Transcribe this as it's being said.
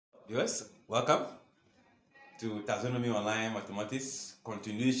Yes, welcome to Taxonomy Online Mathematics,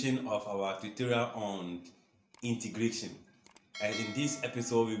 continuation of our tutorial on integration. And in this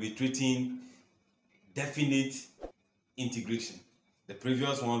episode, we'll be treating definite integration. The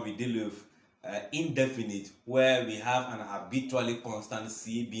previous one we deal with indefinite, where we have an arbitrarily constant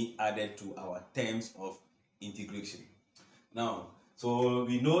c being added to our terms of integration. Now, so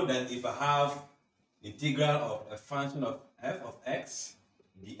we know that if I have integral of a function of f of x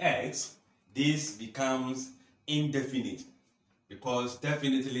dx, this becomes indefinite because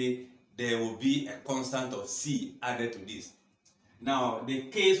definitely there will be a constant of c added to this. Now, the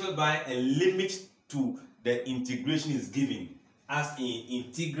case whereby a limit to the integration is given, as in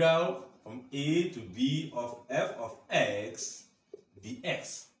integral from a to b of f of x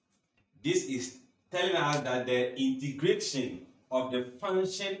dx, this is telling us that the integration of the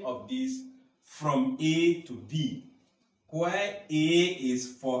function of this from a to b, where a is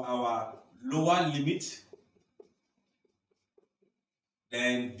for our lower limit,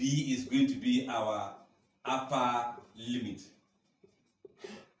 then b is going to be our upper limit.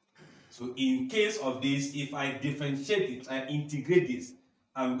 So in case of this, if I differentiate it, I integrate this,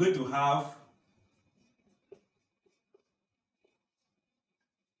 I'm going to have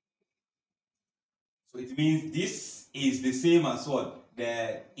so it means this is the same as what?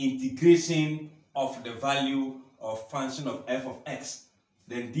 The integration of the value of function of f of x.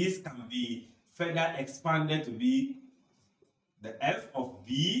 Then this can be further expanded to be the f of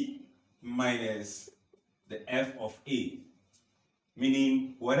b minus the f of a.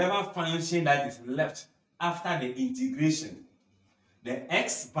 Meaning whatever function that is left after the integration, the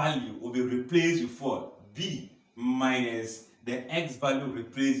x value will be replaced with what? B minus the x value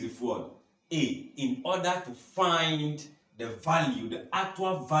replaced with what? A, in order to find the value, the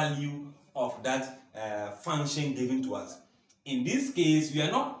actual value of that function given to us. In this case, we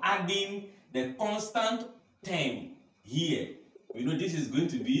are not adding the constant term here. We know this is going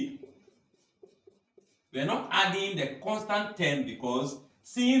to be, we are not adding the constant term because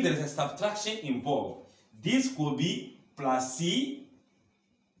since there is a subtraction involved, this could be plus c,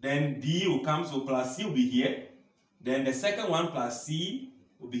 then b will come, so plus c will be here, then the second one plus c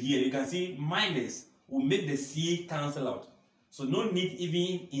will be here. You can see minus will make the c cancel out. So no need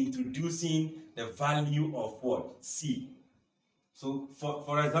even introducing the value of what? C. So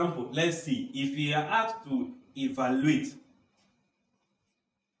for example, let's see, if we are asked to evaluate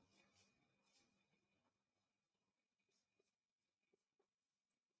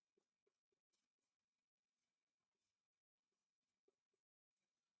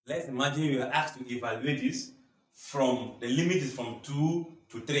let's imagine we are asked to evaluate this from, the limit is from 2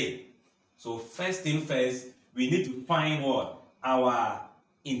 to 3. So first thing first, we need to find what? Our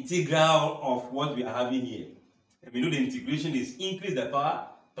integral of what we are having here. And we know the integration is increase the power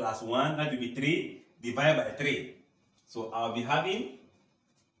plus 1, that will be 3, divided by 3. So I'll be having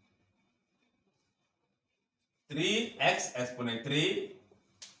 3x exponent 3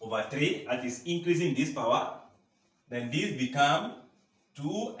 over 3, that is increasing this power. Then this become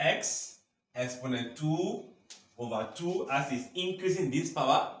 2x exponent 2 over 2 as is increasing this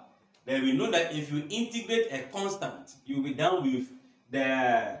power. Then we know that if you integrate a constant, you'll be down with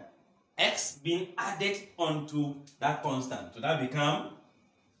the x being added onto that constant. So that become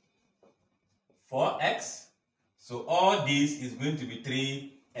 4x. So all this is going to be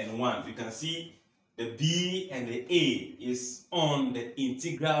 3 and 1. You can see the b and the a is on the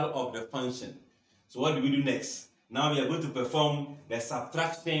integral of the function. So what do we do next? Now we are going to perform the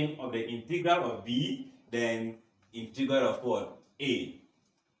subtraction of the integral of b, then integral of what? A.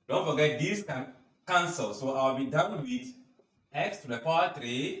 Don't forget this can cancel. So I'll be done with x to the power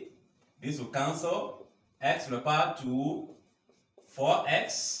 3. This will cancel. X to the power 2,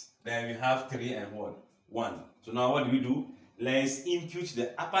 4x. Then we have 3 and what? 1. So now what do? Let's impute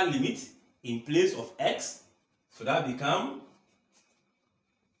the upper limit in place of x. So that become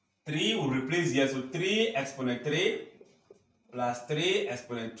 3 will replace here. So 3 exponent 3 plus 3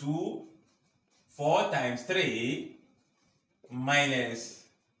 exponent 2, 4 times 3 minus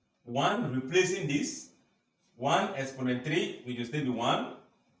 1 replacing this. 1 exponent 3 which will still be 1.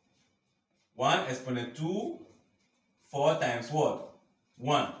 1 exponent 2, 4 times what?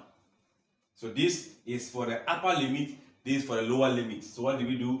 1. So this is for the upper limit, this is for the lower limit. So what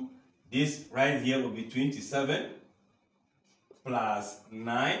do? This right here will be 27 plus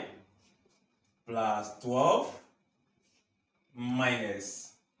 9 plus 12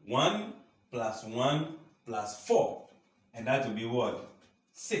 minus 1 plus 1 plus 4. And that will be what?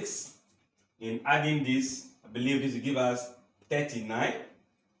 6. In adding this, I believe this will give us 39.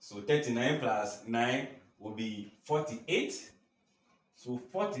 So 39 plus 9 will be 48. So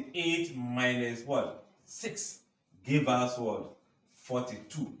 48 minus what? 6 give us what?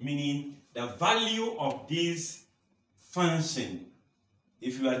 42. Meaning the value of this function,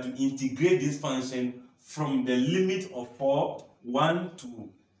 if you are to integrate this function from the limit of 4, 1 to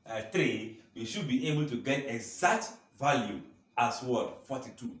 3, you should be able to get exact value as what?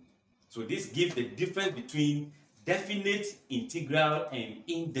 42. So this gives the difference between definite integral and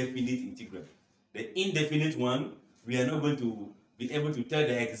indefinite integral. The indefinite one, we are not going to be able to tell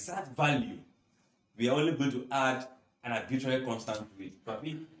the exact value. We are only going to add an arbitrary constant to it. But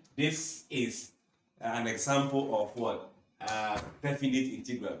this is an example of what? Definite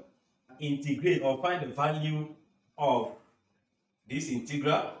integral. Integrate or find the value of this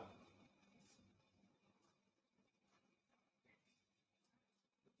integral.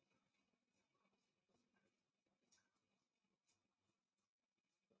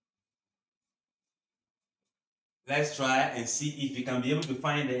 Let's try and see if we can be able to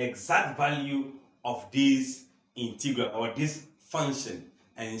find the exact value of this integral or this function,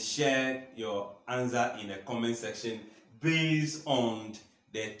 and share your answer in the comment section based on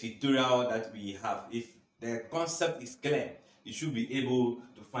the tutorial that we have. If the concept is clear, you should be able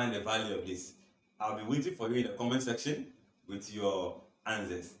to find the value of this. I'll be waiting for you in the comment section with your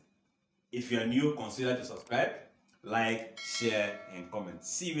answers. If you are new, consider to subscribe, like, share, and comment.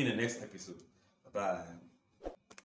 See you in the next episode. Bye-bye.